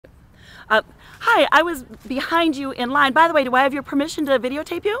Hi, I was behind you in line. By the way, do I have your permission to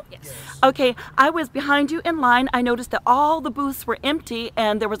videotape you? Yes. Okay, I was behind you in line. I noticed that all the booths were empty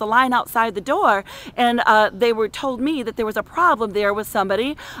and there was a line outside the door, and they were told me that there was a problem there with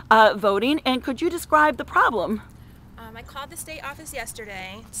somebody voting. And could you describe the problem? I called the state office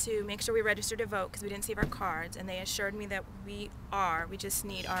yesterday to make sure we registered to vote because we didn't see our cards, and they assured me that we just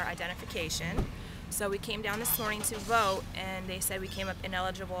need our identification. So we came down this morning to vote, and they said we came up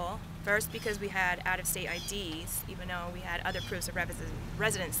ineligible, first because we had out-of-state IDs, even though we had other proofs of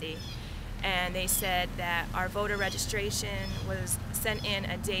residency. And they said that our voter registration was sent in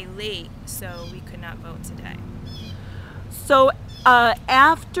a day late, so we could not vote today. So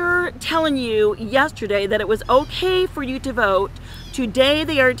after telling you yesterday that it was okay for you to vote, today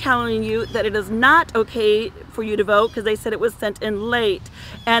they are telling you that it is not okay for you to vote because they said it was sent in late.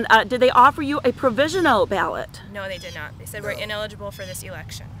 And did they offer you a provisional ballot? No, they did not. They said we're ineligible for this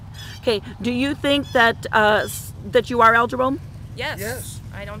election. Okay, do you think that that you are eligible? Yes. Yes.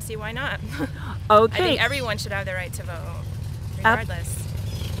 I don't see why not. Okay. I think everyone should have the right to vote, regardless.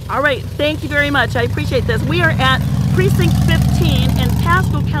 All right, thank you very much. I appreciate this. We are at Precinct 15 in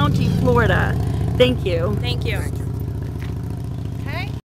Pasco County, Florida. Thank you. Thank you.